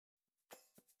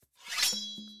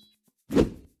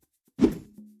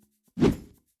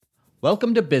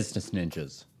Welcome to Business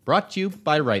Ninjas, brought to you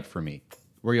by WriteForMe,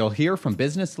 where you'll hear from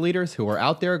business leaders who are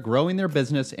out there growing their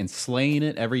business and slaying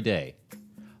it every day.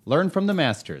 Learn from the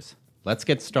masters. Let's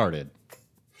get started.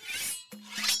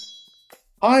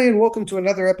 Hi, and welcome to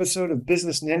another episode of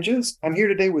Business Ninjas. I'm here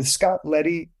today with Scott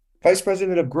Leddy, Vice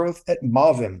President of Growth at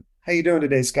Mavim. How you doing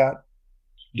today, Scott?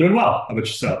 Doing well. How about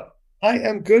yourself? I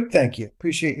am good, thank you.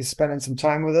 Appreciate you spending some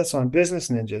time with us on Business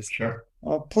Ninjas. Sure.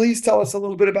 Please tell us a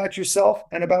little bit about yourself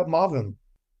and about Mavim.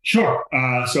 Sure.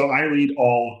 So I lead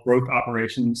all growth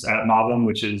operations at Mavim,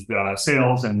 which is the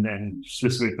sales and then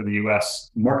specifically for the U.S.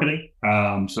 marketing.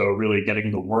 So really getting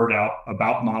the word out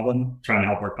about Mavim, trying to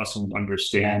help our customers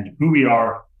understand who we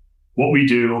are, what we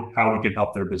do, how we can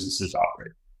help their businesses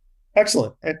operate.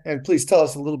 Excellent. And please tell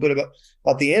us a little bit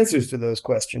about the answers to those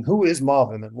questions. Who is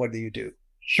Mavim and what do you do?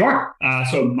 Sure.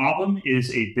 So Mavim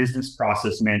is a business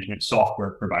process management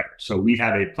software provider. So we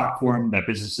have a platform that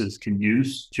businesses can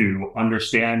use to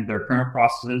understand their current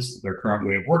processes, their current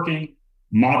way of working,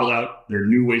 model out their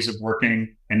new ways of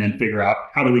working, and then figure out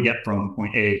how do we get from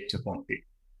point A to point B.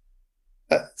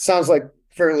 Sounds like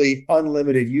fairly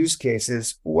unlimited use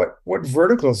cases. What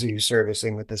verticals are you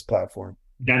servicing with this platform?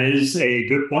 That is a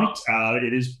good point.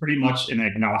 It is pretty much an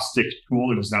agnostic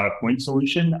tool. It is not a point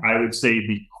solution. I would say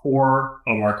the core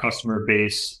of our customer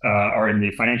base are in the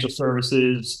financial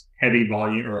services, heavy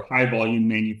volume or high volume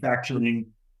manufacturing,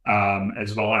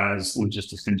 as well as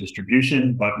logistics and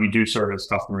distribution. But we do service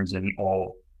customers in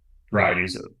all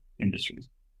varieties of industries.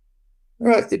 All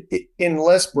right. In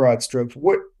less broad strokes,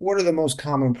 what are the most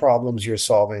common problems you're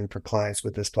solving for clients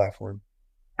with this platform?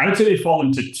 I would say they fall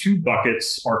into two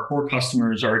buckets. Our core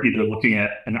customers are either looking at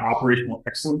an operational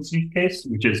excellence use case,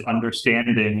 which is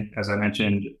understanding, as I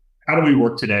mentioned, how do we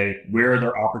work today? Where are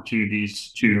there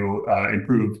opportunities to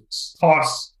improve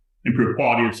costs, improve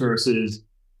quality of services,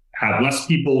 have less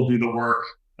people do the work,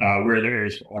 where there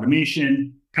is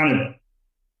automation, kind of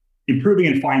improving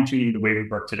and fine-tuning the way we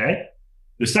work today.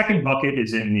 The second bucket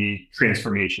is in the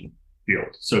transformation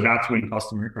field. So that's when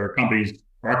customers or companies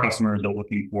or our customers are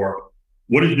looking for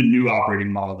what is the new operating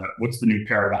model what's the new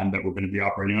paradigm that we're going to be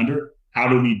operating under? How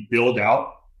do we build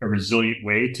out a resilient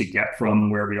way to get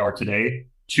from where we are today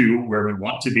to where we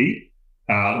want to be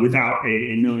without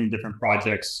a million different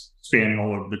projects spanning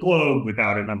all over the globe,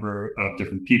 without a number of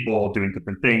different people doing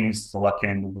different things. The left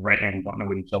hand and the right hand don't know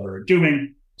what each other are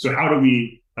doing. So how do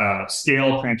we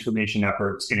scale transformation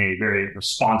efforts in a very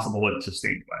responsible and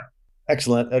sustained way?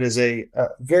 Excellent. That is a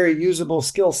very usable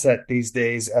skill set these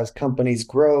days as companies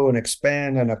grow and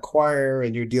expand and acquire,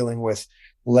 and you're dealing with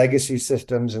legacy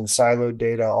systems and siloed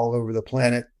data all over the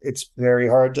planet. It's very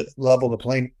hard to level the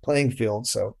playing field.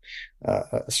 So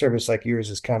a service like yours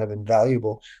is kind of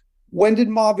invaluable. When did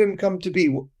Mavim come to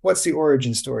be? What's the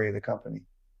origin story of the company?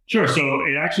 Sure. So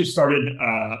it actually started,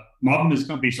 Mavim, this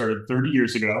company started 30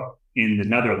 years ago in the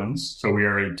Netherlands. So we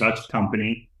are a Dutch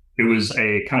company. It was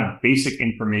a kind of basic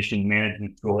information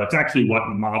management tool. That's actually what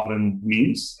Mavim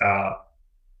means.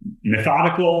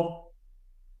 Methodical,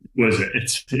 what is it?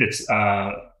 It's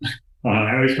I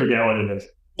always forget what it is.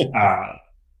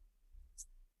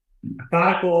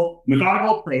 Methodical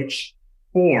approach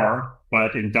for,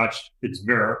 but in Dutch it's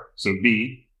ver, so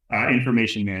V,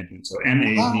 information management. So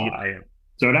Mavim.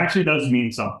 So it actually does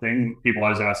mean something. People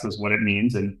always ask us what it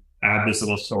means, and I have this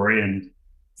little story, and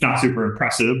it's not super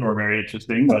impressive or very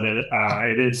interesting, but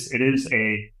it is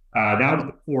that was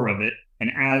the core of it. And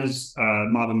as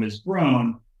Mavim has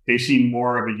grown, they've seen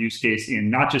more of a use case in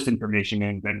not just information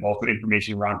management, but also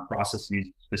information around processes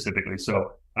specifically.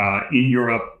 So in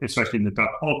Europe, especially in the Dutch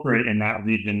culture, in that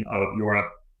region of Europe,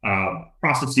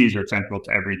 processes are central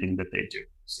to everything that they do.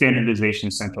 Standardization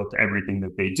is central to everything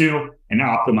that they do, and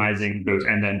optimizing those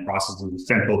end-to-end processes is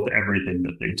central to everything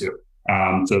that they do.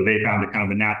 So they found a kind of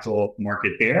a natural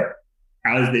market there.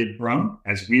 As they've grown,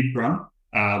 as we've grown,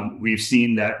 we've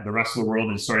seen that the rest of the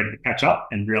world is starting to catch up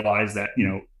and realize that,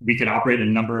 we can operate in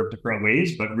a number of different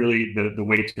ways, but really the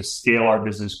way to scale our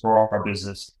business, grow our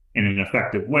business in an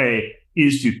effective way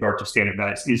is to start to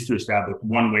standardize, is to establish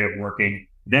one way of working.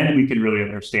 Then we can really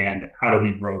understand how do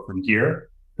we grow from here.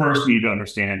 First, we need to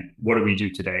understand what do we do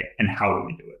today and how do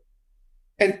we do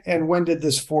it. And when did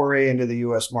this foray into the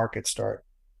U.S. market start?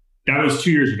 That was 2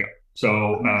 years ago.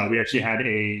 So we actually had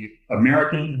an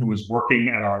American who was working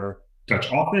at our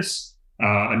Dutch office.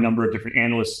 A number of different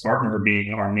analysts, partner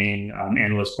being our main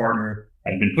analyst partner,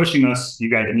 had been pushing us.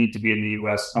 You guys need to be in the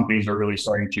U.S. Companies are really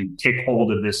starting to take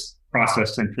hold of this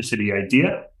process centricity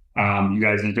idea. You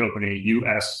guys need to open a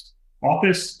U.S.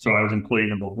 office. So I was employee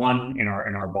number one in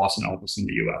our Boston office in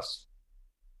the U.S.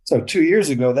 So 2 years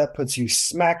ago, that puts you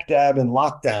smack dab in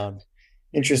lockdown.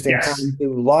 Interesting Yes. time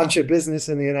to launch a business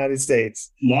in the United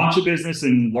States. Launch a business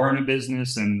and learn a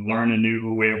business and learn a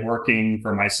new way of working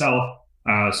for myself.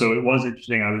 So it was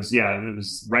interesting. It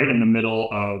was right in the middle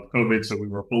of COVID. So we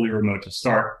were fully remote to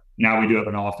start. Now we do have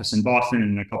an office in Boston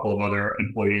and a couple of other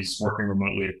employees working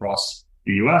remotely across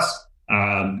the US.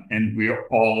 And we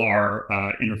all are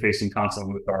interfacing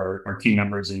constantly with our team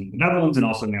members in the Netherlands and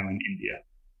also now in India.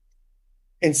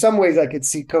 In some ways, I could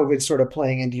see COVID sort of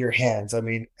playing into your hands. I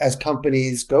mean, as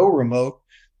companies go remote,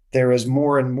 there is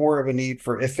more and more of a need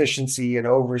for efficiency and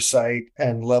oversight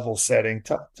and level setting.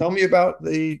 Tell me about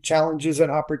the challenges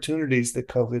and opportunities that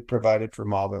COVID provided for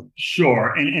Mavim.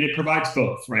 Sure. And it provides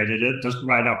both, right? It does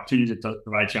provide opportunities, it does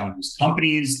provide challenges.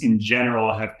 Companies in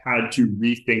general have had to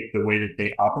rethink the way that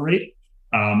they operate.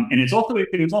 And it was also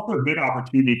a good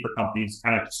opportunity for companies to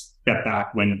kind of step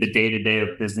back when the day-to-day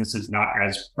of business is not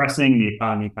as pressing. The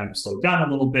economy kind of slowed down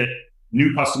a little bit.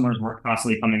 New customers were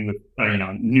constantly coming with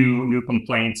new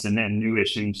complaints and then new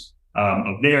issues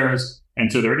of theirs. And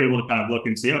so they're able to kind of look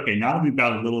and say, okay, now that we've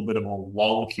got a little bit of a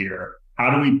lull here,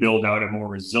 how do we build out a more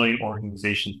resilient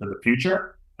organization for the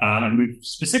future? And we've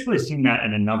specifically seen that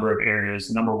in a number of areas.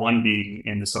 Number one being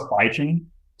in the supply chain.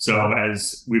 So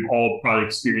as we've all probably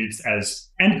experienced as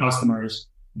end customers,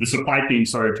 the supply chain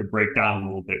started to break down a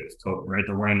little bit with COVID, right?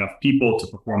 There weren't enough people to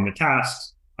perform the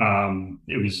tasks.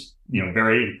 It was,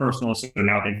 very impersonal. So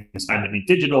now things had to be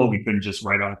digital. We couldn't just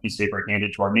write on a piece of paper and hand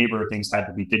it to our neighbor. Things had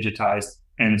to be digitized.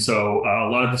 And so a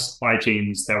lot of the supply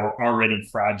chains that were already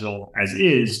fragile as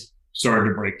is started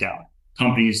to break down.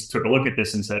 Companies took a look at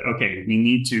this and said, okay, we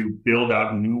need to build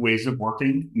out new ways of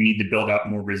working. We need to build out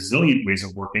more resilient ways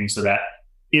of working so that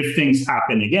if things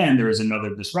happen again, there is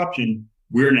another disruption.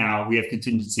 We have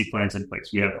contingency plans in place.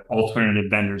 We have alternative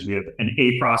vendors. We have an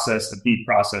A process, a B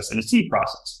process, and a C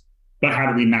process. But how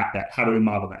do we map that? How do we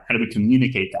model that? How do we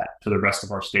communicate that to the rest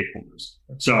of our stakeholders?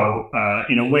 So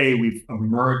in a way, we've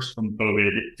emerged from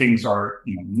COVID. Things are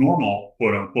normal,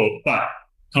 quote unquote, but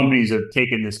companies have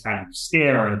taken this kind of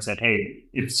scare and said, hey,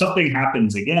 if something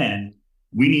happens again,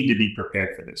 we need to be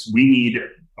prepared for this. We need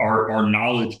our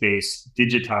knowledge base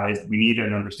digitized. We need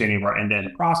an understanding of our end-to-end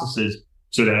processes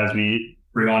so that as we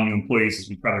bring on new employees, as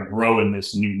we try to grow in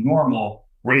this new normal,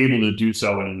 we're able to do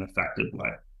so in an effective way.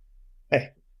 Hey,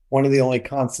 one of the only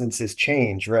constants is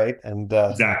change, right? And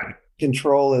Exactly.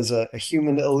 Control is a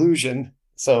human illusion.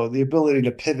 So the ability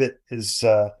to pivot is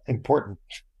important.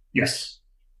 Yes,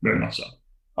 very much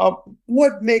so.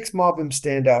 What makes Mavim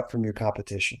stand out from your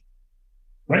competition?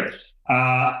 Right.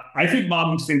 I think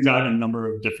Mavim stands out in a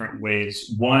number of different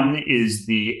ways. One is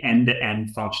the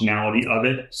end-to-end functionality of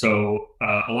it. So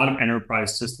a lot of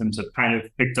enterprise systems have kind of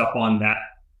picked up on that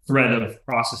thread of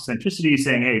process centricity,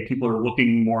 saying, hey, people are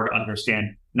looking more to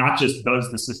understand not just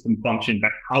does the system function,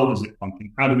 but how does it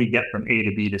function? How do we get from A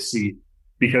to B to C?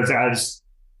 Because as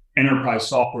enterprise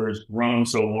software has grown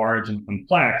so large and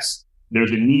complex,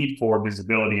 there's a need for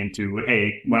visibility into,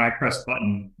 hey, when I press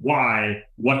button Y,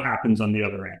 what happens on the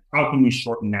other end? How can we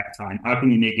shorten that time? How can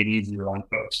we make it easier on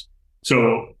folks?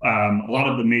 So a lot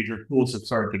of the major tools have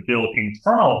started to build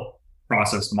internal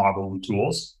process modeling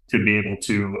tools to be able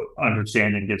to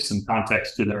understand and give some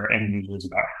context to their end users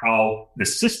about how the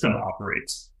system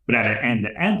operates. But at an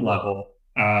end-to-end level,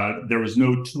 there was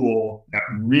no tool that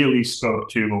really spoke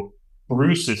to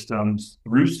through systems,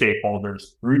 through stakeholders,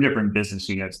 through different business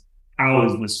units. How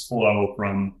is this flow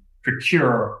from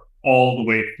procure all the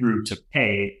way through to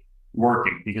pay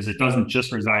working? Because it doesn't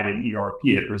just reside in ERP,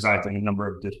 it resides in a number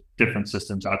of different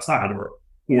systems outside, or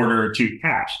order to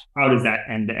cash. How does that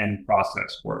end-to-end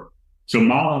process work? So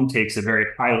Mavim takes a very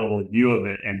high-level view of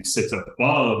it and sits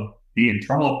above the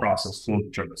internal process tools,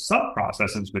 which are the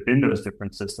sub-processes within those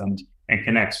different systems, and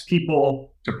connects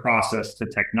people to process to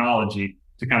technology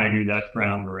to kind of do that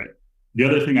ground it. The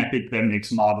other thing I think that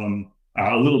makes Mavim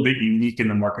a little bit unique in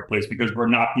the marketplace, because we're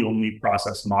not the only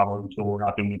process modeling tool, we're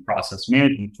not the only process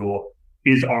management tool,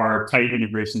 is our tight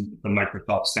integration with the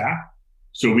Microsoft stack.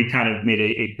 So we kind of made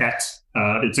a bet.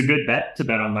 It's a good bet to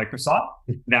bet on Microsoft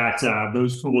that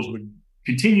those tools would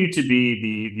continue to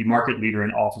be the market leader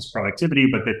in office productivity,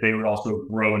 but that they would also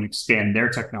grow and expand their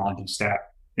technology stack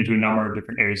into a number of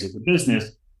different areas of the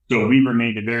business. So we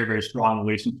remained a very, very strong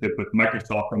relationship with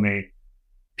Microsoft from a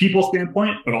people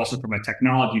standpoint, but also from a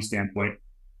technology standpoint,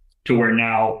 to where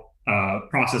now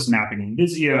process mapping in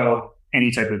Visio,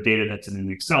 any type of data that's in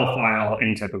an Excel file,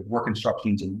 any type of work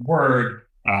instructions in Word,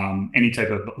 any type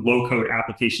of low-code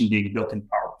application being built in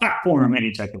Power Platform,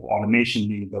 any type of automation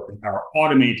being built in Power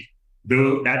Automate,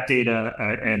 that data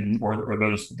or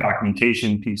those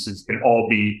documentation pieces can all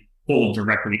be pulled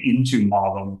directly into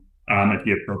Mavim at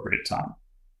the appropriate time.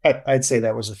 I'd say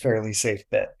that was a fairly safe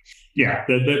bet. Yeah,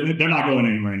 they're not going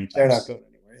anywhere anytime. They're not going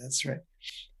anywhere. That's right.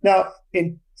 Now,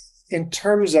 in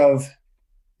terms of,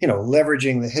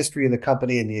 leveraging the history of the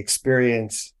company and the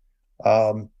experience,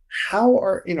 how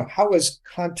has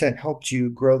content helped you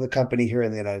grow the company here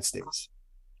in the United States?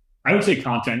 I would say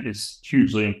content is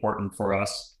hugely important for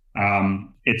us.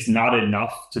 It's not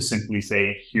enough to simply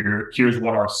say, here's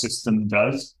what our system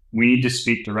does. We need to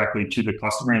speak directly to the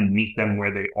customer and meet them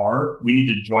where they are. We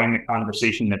need to join the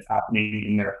conversation that's happening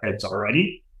in their heads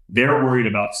already. They're worried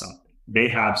about something. They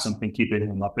have something keeping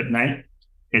them up at night.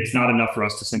 It's not enough for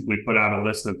us to simply put out a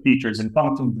list of features and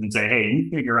functions and say, hey, you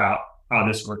figure out how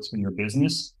this works in your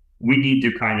business. We need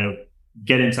to kind of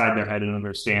get inside their head and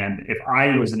understand, if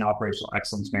I was an operational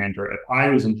excellence manager, if I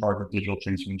was in charge of digital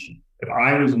transformation, if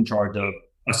I was in charge of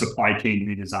a supply chain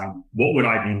redesign, what would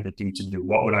I be looking to do?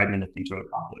 What would I be looking to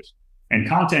accomplish? And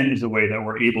content is a way that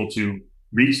we're able to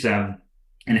reach them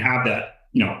and have that,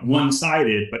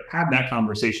 one-sided, but have that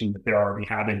conversation that they're already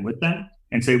having with them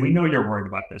and say, we know you're worried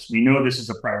about this. We know this is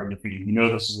a priority for you. We know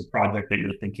this is a project that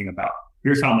you're thinking about.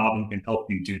 Here's how Mavim can help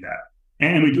you do that.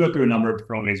 And we do it through a number of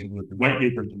different ways. We do it through white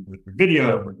papers, we do it through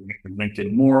video, we're doing it through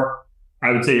LinkedIn more.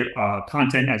 I would say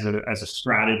content as a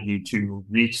strategy to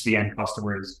reach the end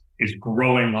customers is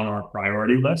growing on our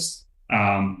priority list.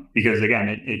 Because again,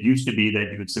 it used to be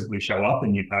that you would simply show up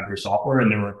and you'd have your software and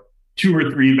there were 2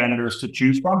 or 3 vendors to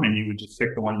choose from and you would just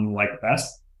pick the one you like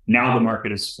best. Now the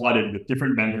market is flooded with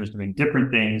different vendors doing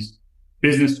different things.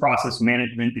 Business process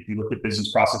management, if you look at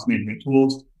business process management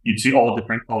tools, you'd see all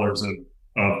different colors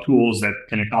of tools that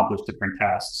can accomplish different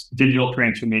tasks. Digital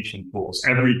transformation tools.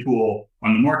 Every tool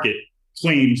on the market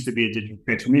claims to be a digital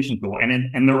transformation tool.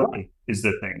 And they're right, is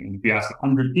the thing. And if you ask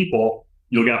 100 people,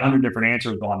 you'll get 100 different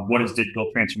answers on what does digital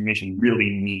transformation really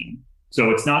mean. So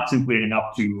it's not simply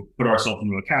enough to put ourselves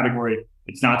into a category.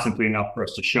 It's not simply enough for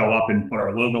us to show up and put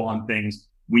our logo on things.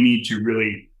 We need to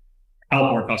really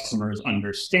help our customers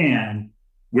understand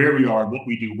where we are, what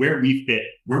we do, where we fit,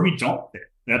 where we don't fit.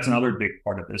 That's another big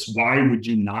part of this. Why would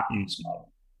you not use Mavim?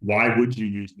 Why would you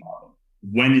use Mavim?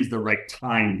 When is the right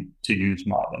time to use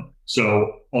Mavim?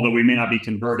 So although we may not be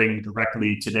converting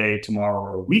directly today, tomorrow,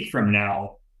 or a week from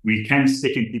now, we can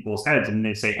stick in people's heads and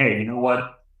they say, hey, you know what?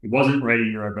 It wasn't right a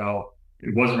year ago.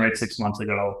 It wasn't right 6 months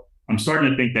ago. I'm starting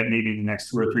to think that maybe the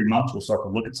next 2 or 3 months we'll start to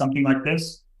look at something like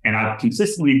this. And I've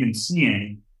consistently been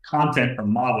seeing content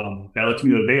from Mavim that lets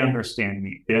me know they understand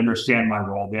me. They understand my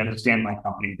role. They understand my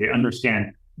company. They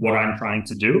understand what I'm trying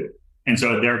to do. And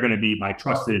so they're going to be my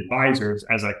trusted advisors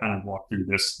as I kind of walk through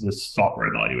this software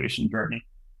evaluation journey.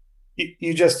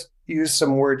 You just used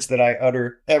some words that I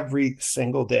utter every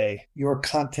single day. Your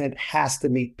content has to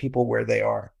meet people where they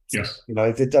are. Yes.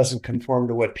 If it doesn't conform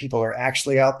to what people are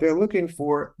actually out there looking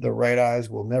for, the right eyes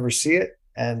will never see it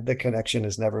and the connection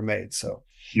is never made. So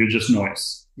you're just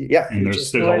noise. Yeah. And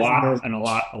there's a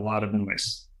lot of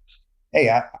noise. Hey,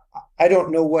 I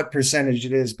don't know what percentage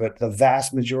it is, but the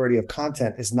vast majority of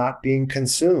content is not being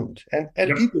consumed. And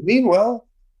Yep. People mean well.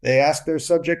 They ask their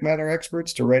subject matter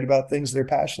experts to write about things they're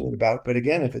passionate about. But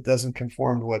again, if it doesn't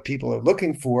conform to what people are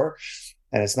looking for,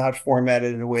 and it's not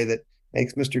formatted in a way that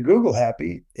makes Mr. Google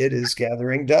happy, it is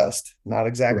gathering dust, not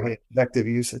exactly effective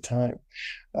use of time.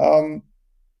 All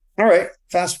right.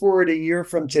 Fast forward a year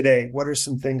from today. What are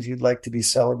some things you'd like to be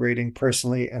celebrating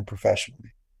personally and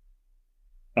professionally?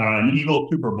 An Eagle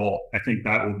Super Bowl. I think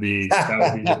that would be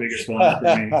the biggest one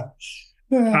for me.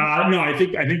 No, I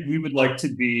think we would like to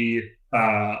be.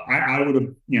 I would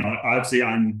have, obviously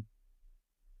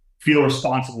feel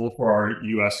responsible for our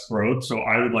U.S. growth, so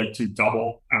I would like to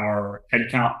double our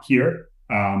headcount here.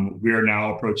 We are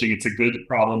now approaching. It's a good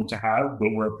problem to have,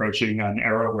 but we're approaching an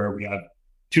era where we have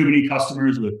too many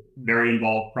customers with very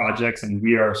involved projects, and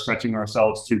we are stretching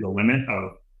ourselves to the limit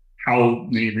of how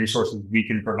many resources we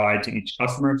can provide to each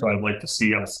customer. So I'd like to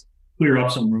see us clear up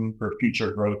some room for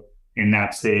future growth in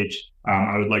that stage.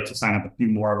 I would like to sign up a few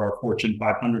more of our Fortune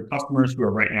 500 customers who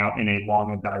are right now in a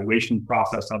long evaluation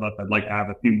process of us. I'd like to have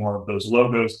a few more of those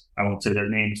logos. I won't say their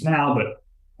names now, but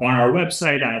on our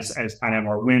website as kind of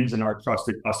our wins and our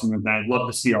trusted customers. And I'd love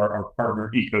to see our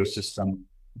partner ecosystem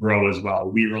grow as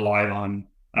well. We rely on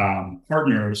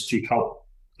partners to help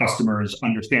customers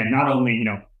understand not only,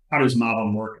 how does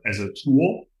Mavim work as a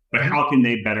tool, but how can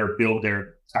they better build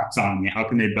their taxonomy? How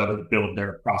can they better build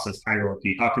their process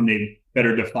hierarchy? How can they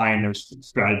better define their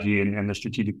strategy and their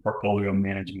strategic portfolio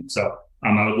management? So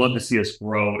I would love to see us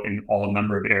grow in all a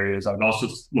number of areas. I would also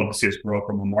love to see us grow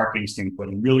from a marketing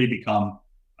standpoint and really become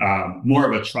more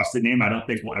of a trusted name. I don't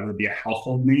think we'll ever be a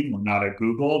household name. We're not a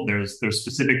Google. There's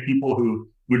specific people who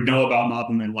would know about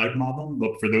Mavim and like Mavim,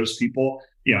 but for those people,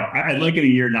 I'd like in a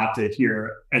year not to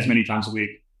hear as many times a week,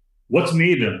 what's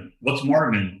Mavim? What's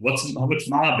Marvin? What's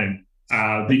Mavim?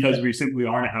 Because we simply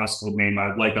aren't a household name.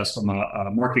 I'd like us from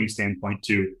a marketing standpoint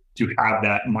to have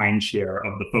that mind share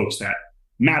of the folks that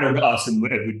matter to us and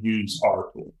would use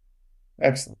our tool.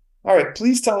 Excellent. All right.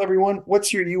 Please tell everyone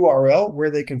what's your URL,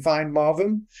 where they can find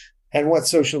Mavim, and what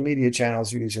social media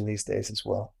channels you're using these days as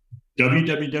well.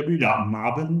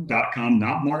 www.mavim.com,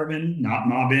 not Marvin, not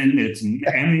Mavim. It's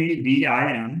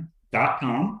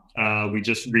Mavim.com. We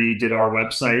just redid our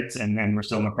websites, and then we're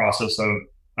still in the process of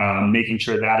making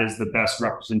sure that is the best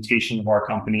representation of our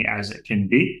company as it can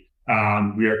be.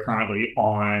 We are currently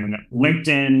on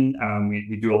LinkedIn.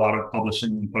 We do a lot of publishing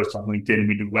and posts on LinkedIn.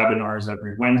 We do webinars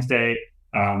every Wednesday.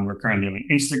 We're currently on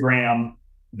Instagram.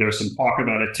 There's some talk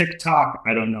about a TikTok.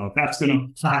 I don't know if that's going to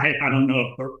fly. I don't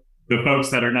know if the folks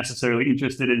that are necessarily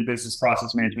interested in business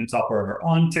process management software are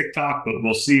on TikTok, but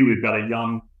we'll see. We've got a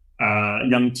young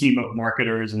team of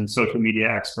marketers and social media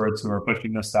experts who are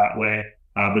pushing us that way.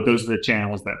 But those are the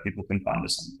channels that people can find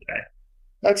us on today.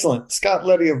 Excellent. Scott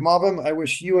Leddy of Mavim, I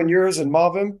wish you and yours and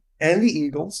Mavim and the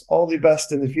Eagles all the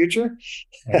best in the future.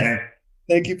 Okay.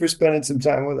 Thank you for spending some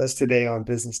time with us today on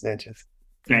Business Ninjas.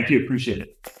 Thank you. Appreciate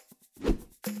it.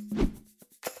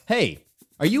 Hey,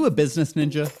 are you a business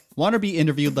ninja? Want to be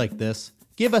interviewed like this?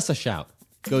 Give us a shout.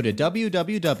 Go to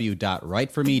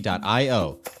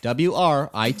www.writeforme.io,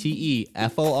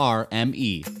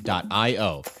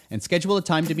 WriteForme.io, and schedule a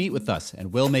time to meet with us,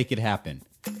 and we'll make it happen.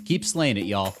 Keep slaying it,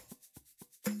 y'all.